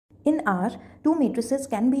In R, two matrices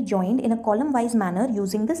can be joined in a column-wise manner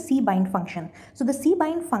using the cbind function. So the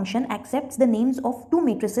cbind function accepts the names of two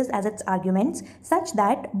matrices as its arguments such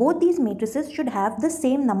that both these matrices should have the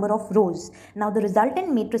same number of rows. Now the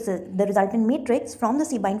resultant matrix from the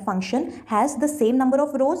cbind function has the same number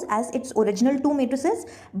of rows as its original two matrices,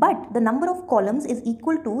 but the number of columns is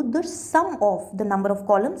equal to the sum of the number of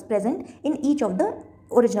columns present in each of the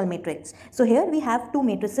original matrix. So here we have two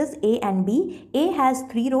matrices A and B. A has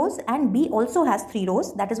 3 rows and B also has 3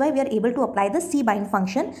 rows. That is why we are able to apply the cbind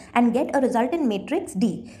function and get a resultant matrix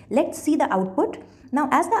D. Let's see the output. Now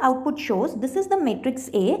as the output shows, this is the matrix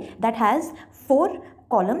A that has 4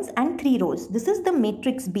 columns and 3 rows. This is the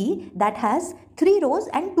matrix B that has 3 rows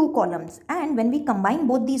and 2 columns. And when we combine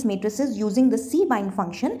both these matrices using the cbind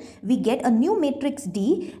function, we get a new matrix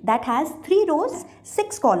D that has 3 rows,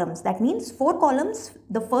 6 columns. That means 4 columns,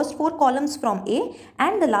 the first 4 columns from A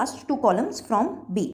and the last 2 columns from B.